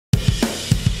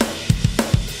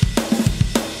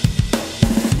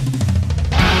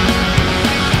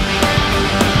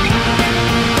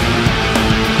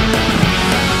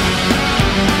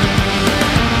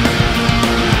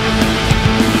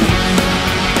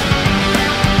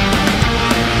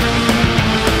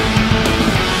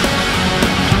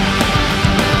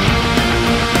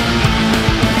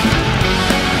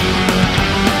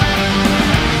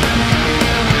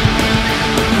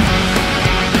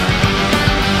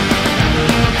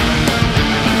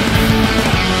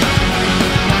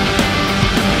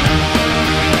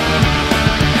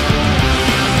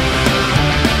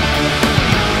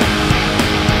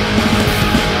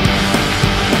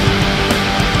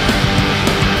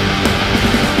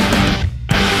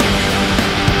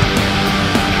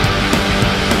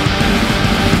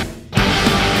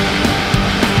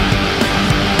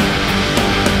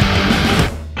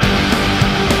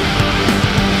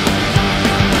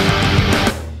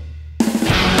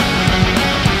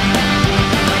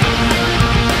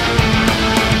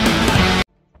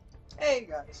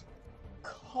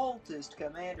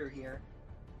Commander here.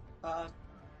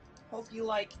 Hope you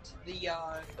liked the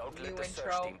Don't let new the search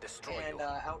intro team destroy and you.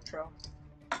 outro.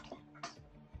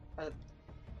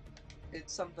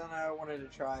 It's something I wanted to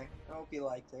try. I hope you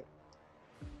liked it.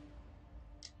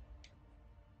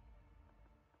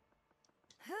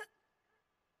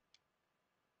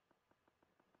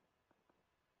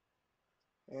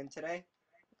 And today,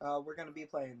 we're going to be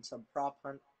playing some prop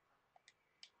hunt.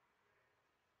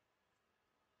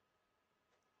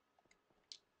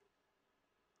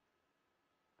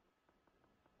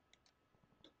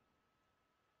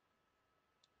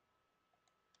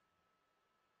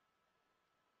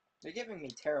 They're giving me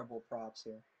terrible props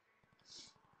here.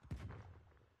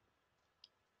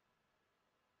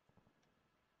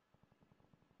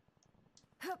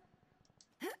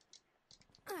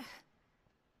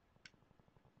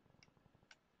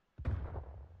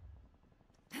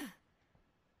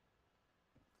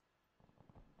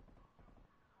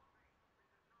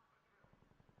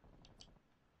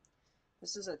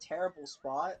 This is a terrible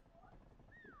spot,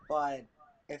 but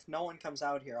if no one comes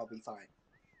out here, I'll be fine.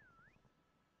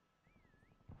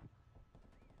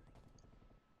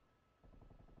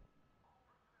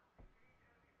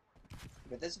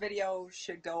 But this video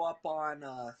should go up on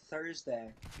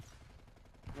Thursday.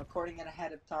 I'm recording it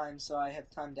ahead of time, so I have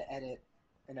time to edit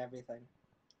and everything.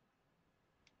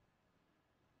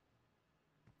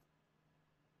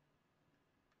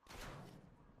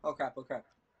 Oh crap, oh crap.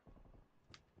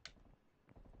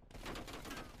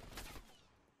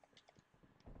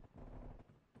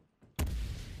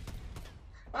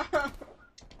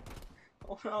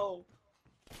 Oh no!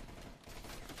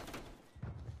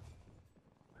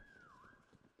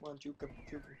 Come on, juke him,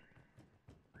 juke him.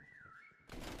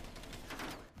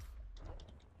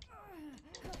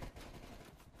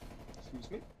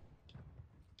 Excuse me?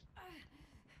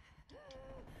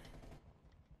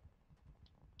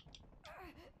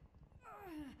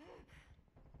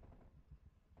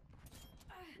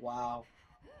 Wow.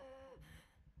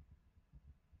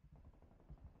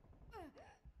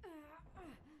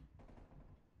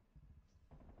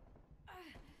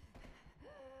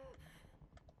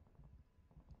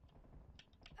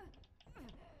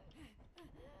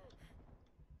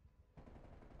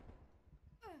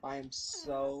 I am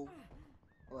so,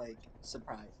 like,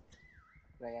 surprised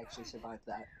that I actually survived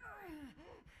that.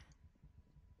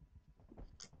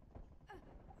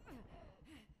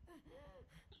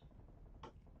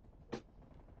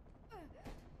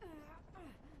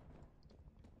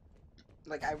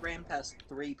 Like, I ran past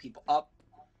 3 people. Up.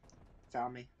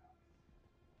 Found me.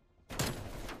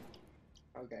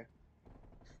 Okay.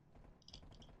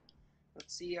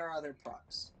 Let's see our other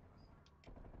props.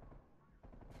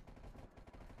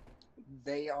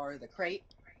 They are the crate,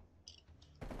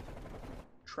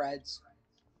 treads.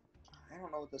 I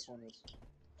don't know what this one is.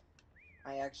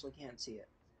 I actually can't see it.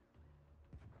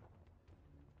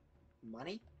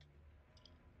 Money?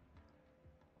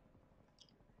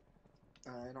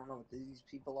 I don't know what these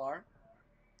people are.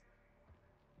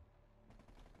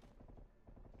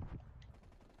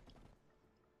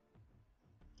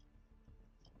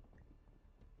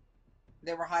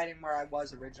 They were hiding where I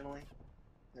was originally.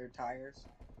 They're tires.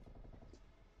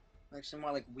 Actually,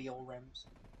 more like wheel rims.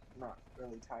 Not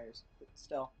really tires, but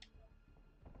still.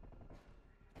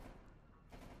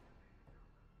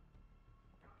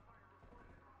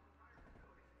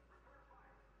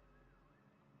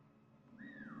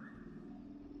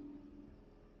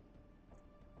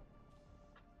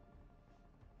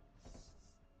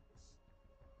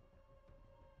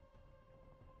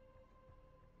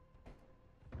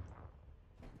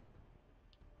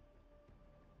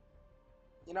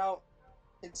 You know,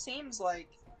 it seems like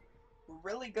we're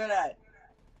really good at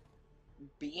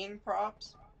being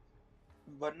props,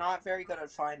 but not very good at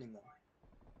finding them.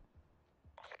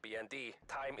 BND,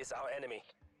 time is our enemy.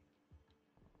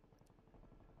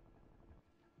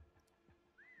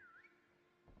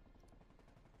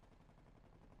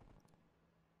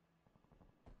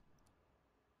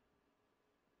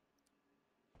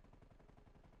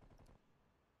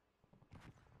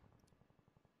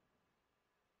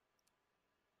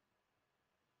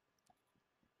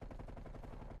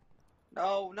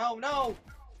 No, no, no!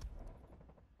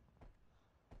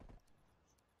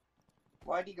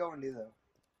 Why'd he go and do that?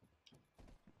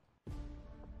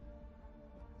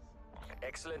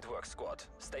 Excellent work, squad.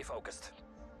 Stay focused.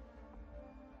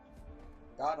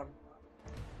 Got him.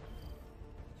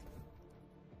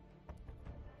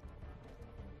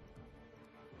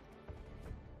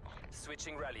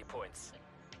 Switching rally points.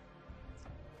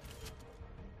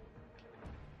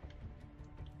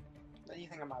 What do you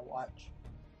think of my watch?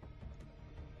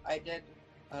 I did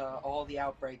all the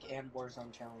Outbreak and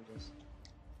Warzone challenges.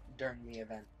 during the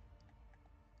event.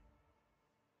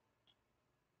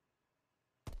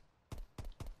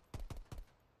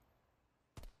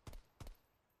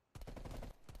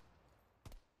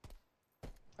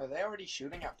 Are they already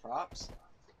shooting at props?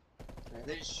 Or are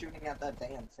they just shooting at that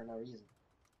van for no reason?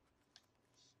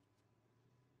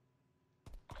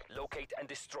 Locate and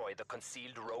destroy the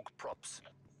concealed rogue props.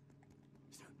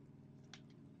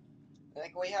 I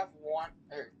think we have one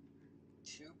or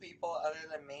two people other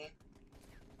than me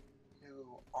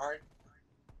who aren't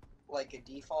like a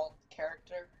default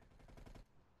character.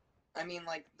 I mean,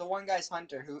 like the one guy's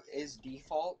Hunter who is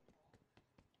default,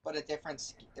 but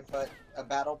a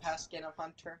battle pass skin of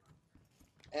Hunter,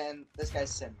 and this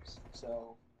guy's Sims.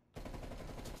 So,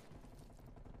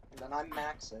 and then I'm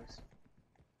Max's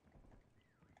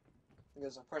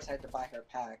because of course I had to buy her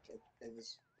pack. It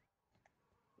was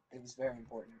very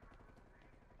important.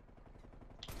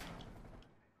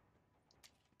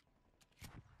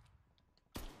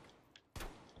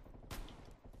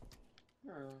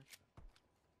 Hmm.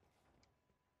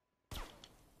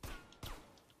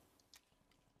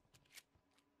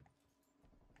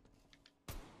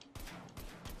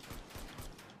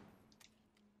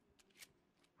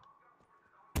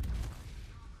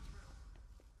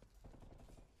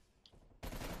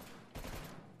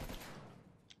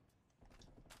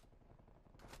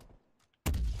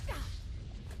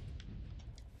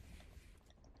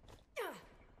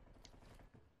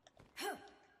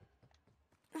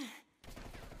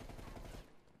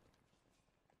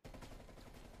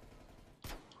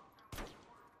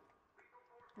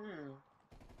 Hmm.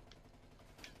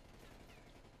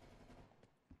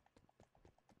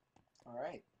 All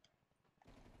right.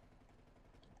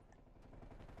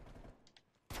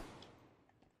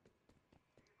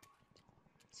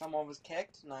 Someone was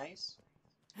kicked. Nice.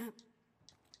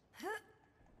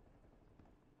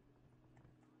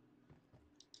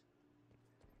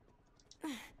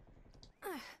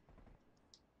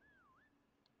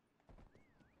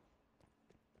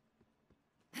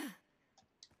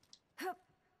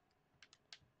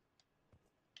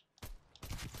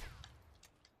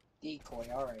 Decoy.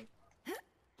 All right.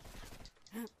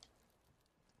 I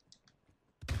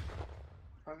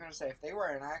was gonna say if they were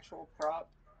an actual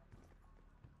prop,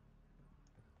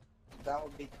 that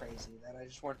would be crazy. That I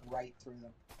just went right through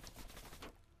them.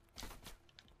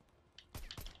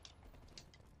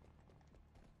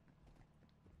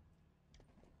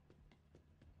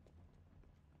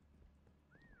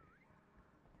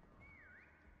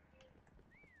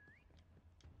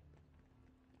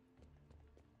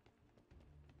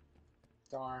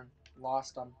 Darn,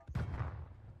 lost them.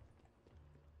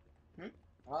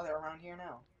 Oh, they're around here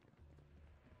now.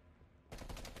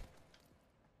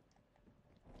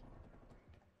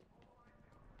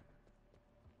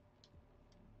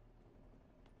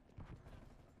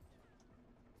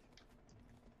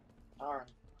 Darn,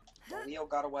 the Leo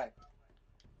got away.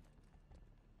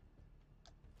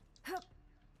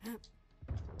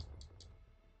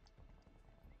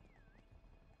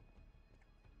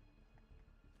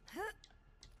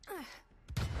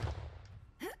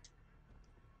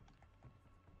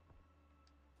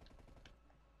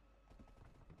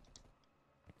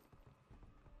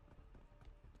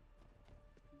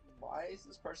 Why is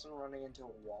this person running into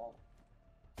a wall?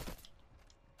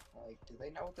 Like, do they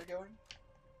know what they're doing?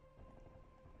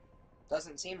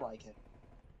 Doesn't seem like it.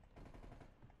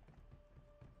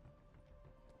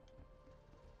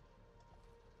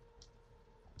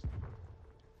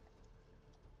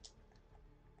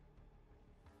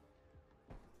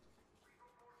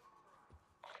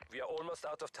 We are almost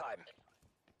out of time.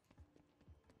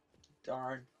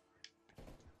 Darn.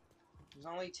 There's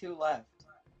only 2 left.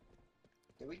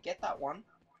 Did we get that one?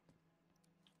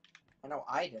 I know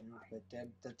I didn't, but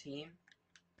did the team?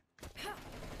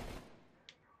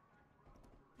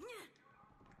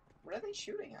 What are they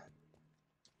shooting at?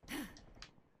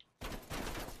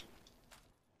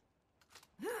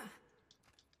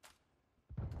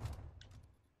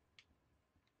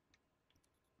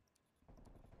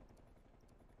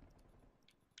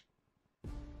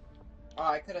 Oh,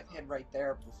 I could have hid right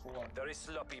there before. Very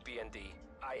sloppy, B&D.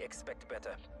 I expect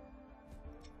better.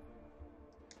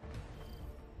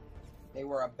 They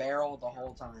were a barrel the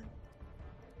whole time.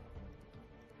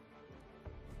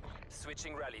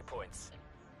 Switching rally points.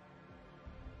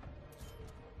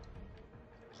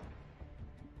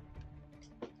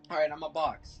 Alright, I'm a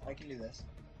box. I can do this.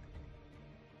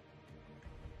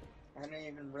 I don't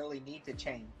even really need to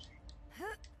change.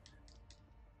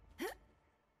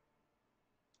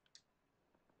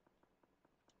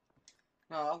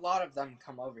 No, a lot of them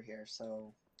come over here,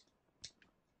 so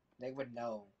they would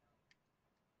know.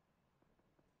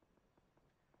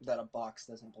 that a box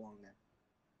doesn't belong there.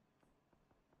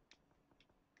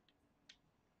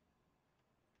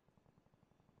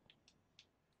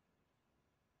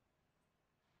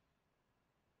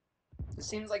 It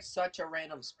seems like such a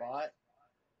random spot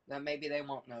that maybe they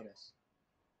won't notice.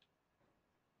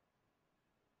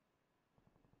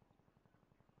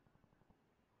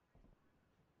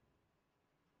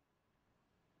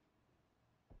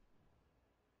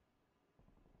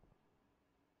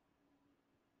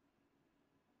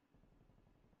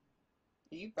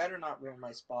 You better not ruin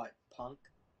my spot, punk.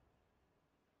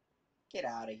 Get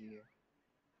out of here.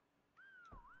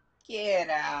 Get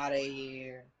out of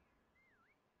here.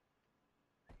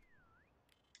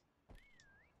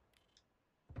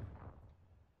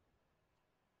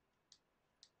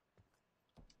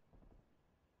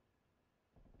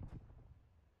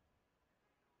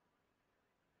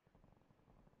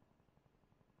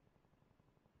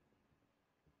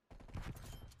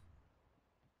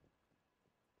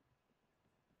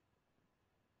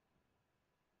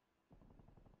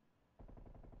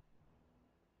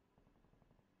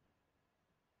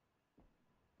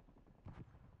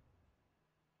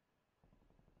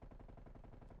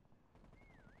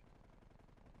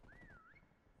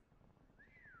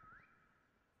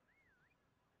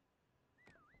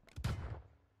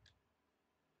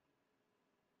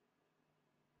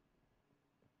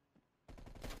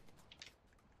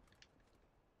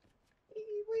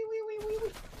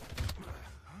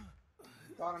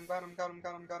 Got him, got him, got him,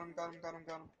 got him, got him, got him, got him,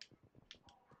 got him.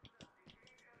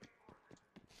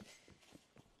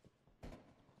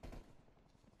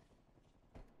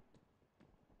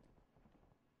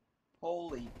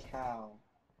 Holy cow.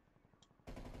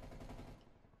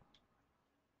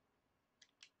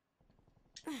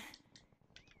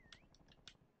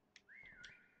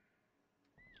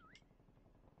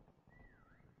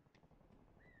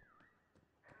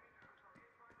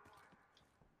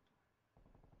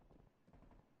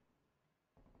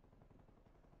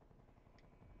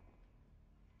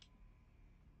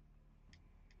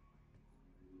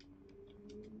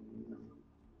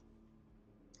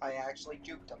 I actually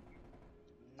juked him.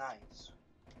 Nice.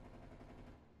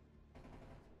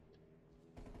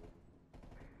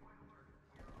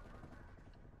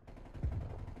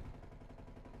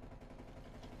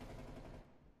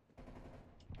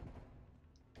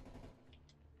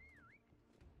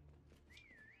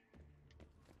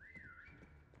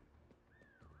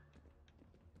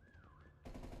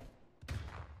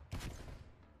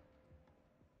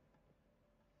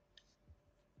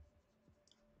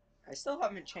 I still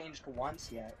haven't changed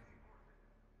once yet.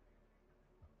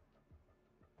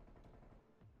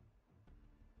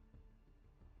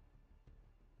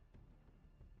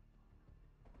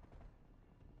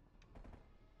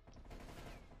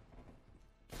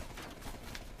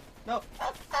 No.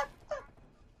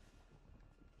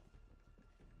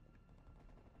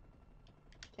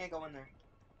 Can't go in there.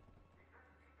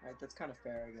 Alright, that's kind of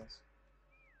fair, I guess.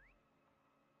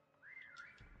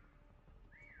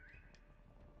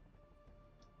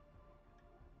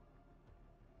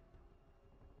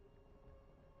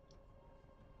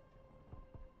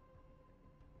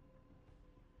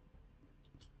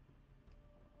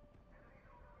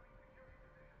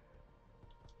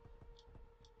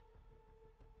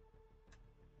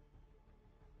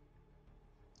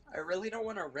 I really don't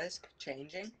want to risk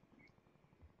changing.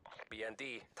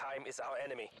 BND, time is our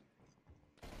enemy.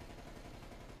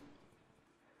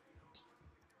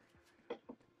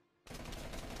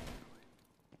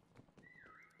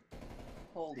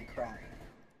 Holy crap.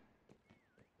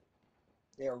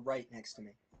 They are right next to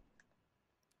me.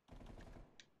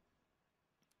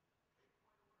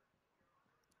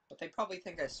 But they probably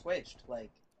think I switched,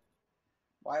 like,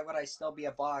 why would I still be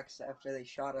a box after they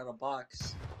shot at a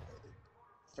box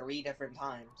 3 different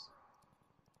times?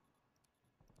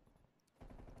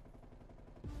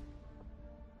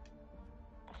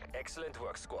 Excellent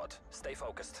work, squad. Stay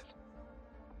focused.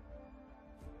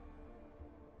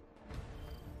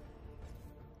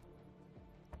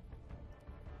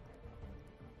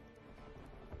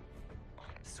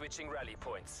 Switching rally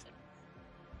points.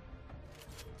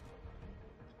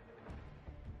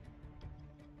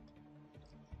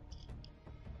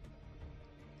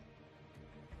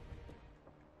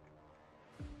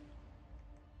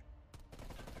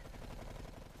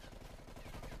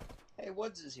 Hey,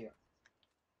 Woods is here.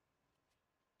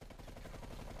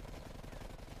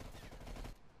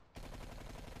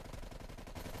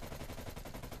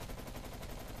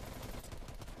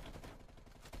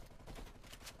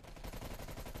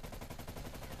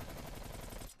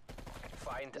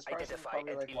 Find, This person's identify,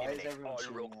 probably and like, why is eliminate everyone all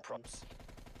shooting rogue at me? props.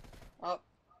 Oh,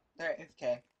 they're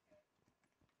AFK.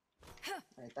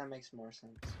 Alright, that makes more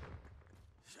sense.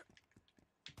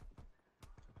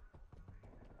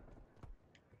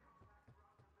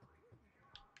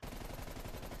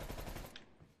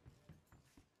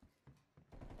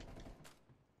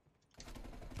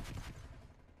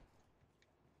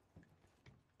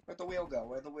 Where'd the wheel go?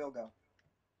 Where'd the wheel go?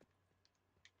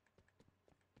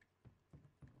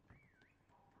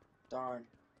 Darn.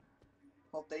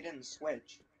 Hope they didn't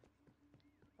switch.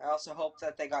 I also hope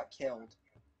that they got killed.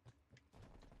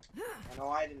 I know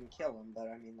I didn't kill them, but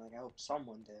I mean, like, I hope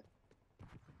someone did.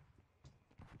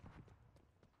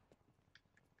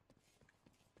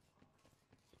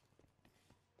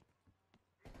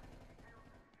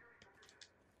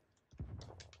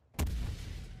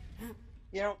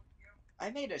 You know, I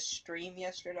made a stream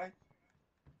yesterday.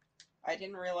 I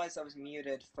didn't realize I was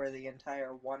muted for the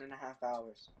entire 1.5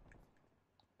 hours.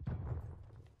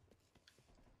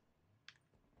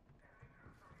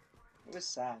 It was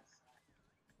sad.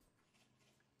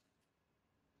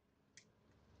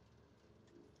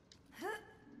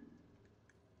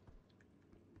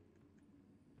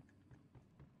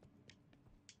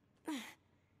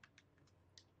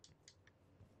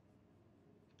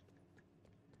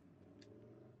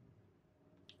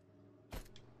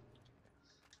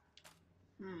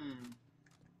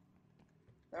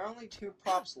 There are only 2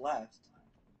 props left.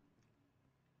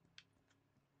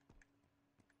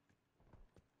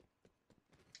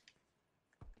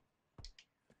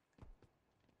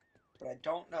 But I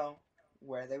don't know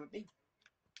where they would be.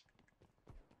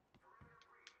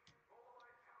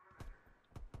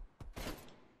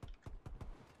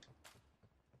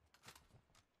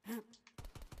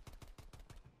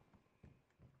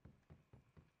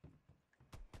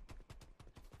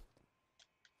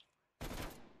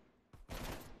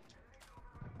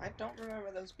 I don't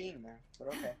remember those being there, but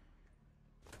okay.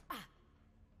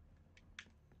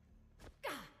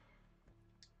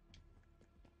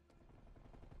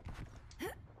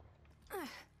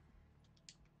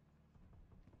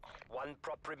 One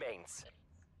prop remains.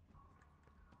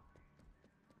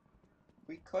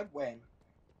 We could win.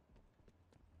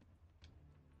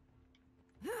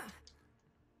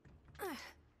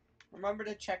 Remember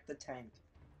to check the tank.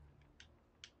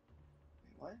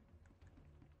 Wait, what?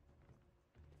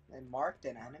 They marked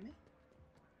an enemy?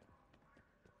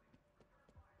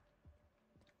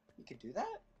 You could do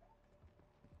that?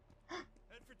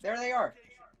 There they are!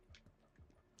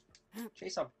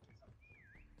 Chase them.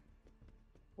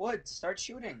 Wood, start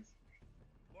shooting.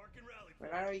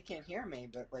 But I know you can't hear me,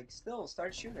 but like still,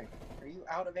 start shooting. Are you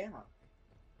out of ammo?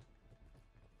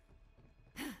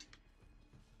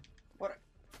 What?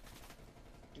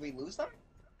 Do we lose them?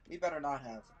 We better not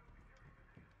have.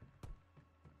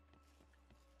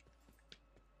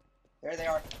 There they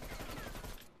are.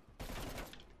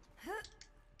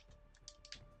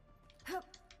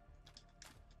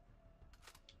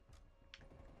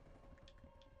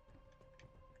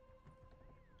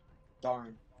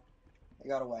 Darn. They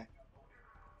got away.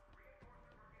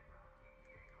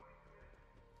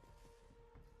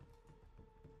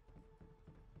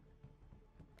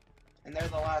 And they're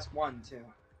the last one, too.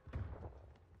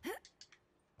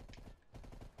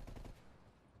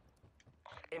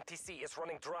 MTC is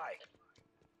running dry.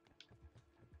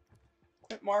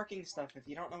 Quit marking stuff if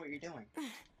you don't know what you're doing.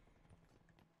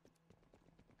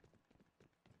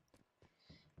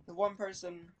 The one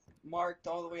person marked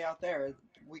all the way out there,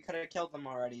 we could have killed them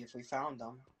already if we found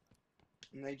them.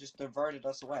 And they just diverted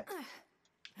us away.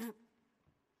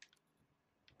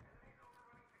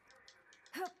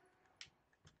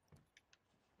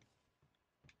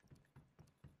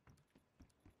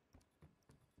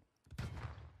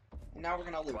 And now we're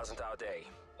gonna lose. Wasn't our day.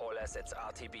 All assets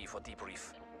RTB for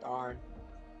debrief. Darn.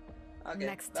 Okay,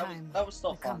 Next that time, was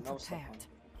still we fun. come That was still fun. prepared.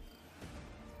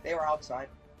 They were outside.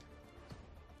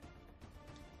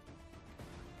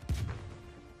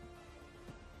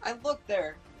 I looked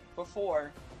there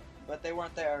before, but they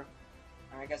weren't there.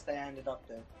 I guess they ended up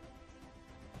there.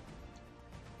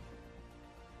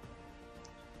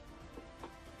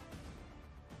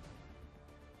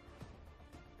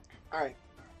 Alright.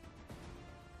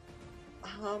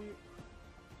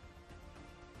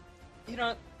 You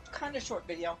know, kind of short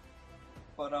video,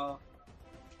 but I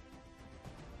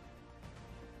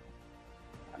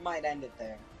might end it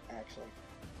there, actually.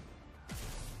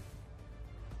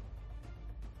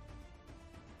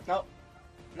 Nope,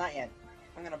 not yet.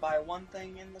 I'm gonna buy one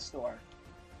thing in the store,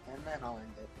 and then I'll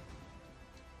end it.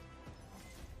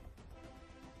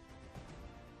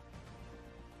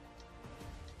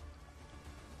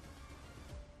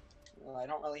 Well, I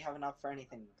don't really have enough for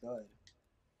anything good.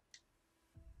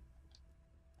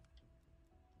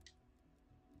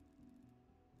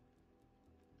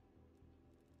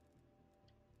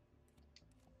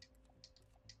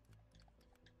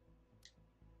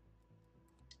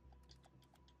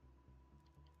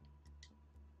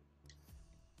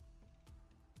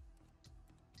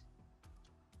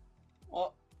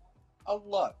 I'll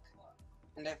look.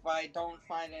 And if I don't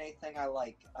find anything I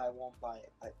like, I won't buy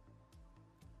it, but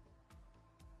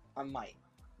I might.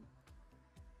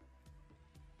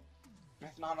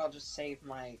 If not, I'll just save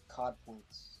my COD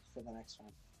points for the next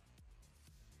one.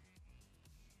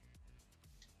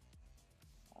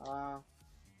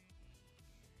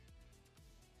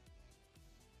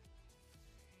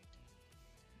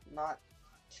 Not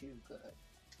too good.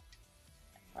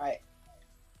 Alright.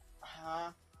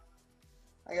 I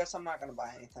guess I'm not gonna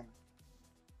buy anything.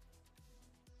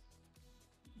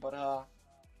 But,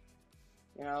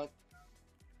 you know,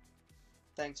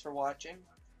 thanks for watching.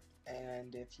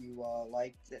 And if you,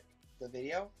 liked the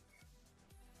video,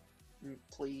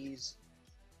 please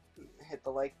hit the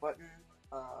like button,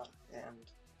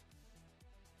 and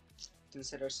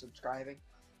consider subscribing.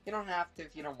 You don't have to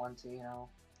if you don't want to, you know.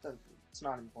 It's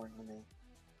not important to me.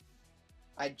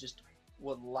 I just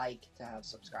would like to have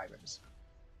subscribers.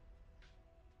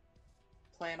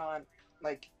 I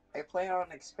plan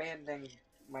on expanding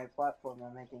my platform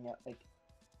and making it, like,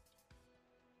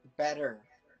 better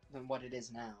than what it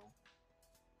is now.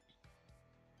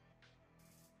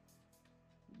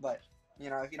 But, you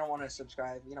know, if you don't want to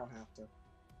subscribe, you don't have to.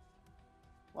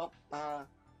 Well,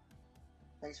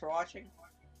 thanks for watching,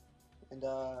 and,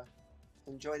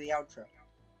 enjoy the outro.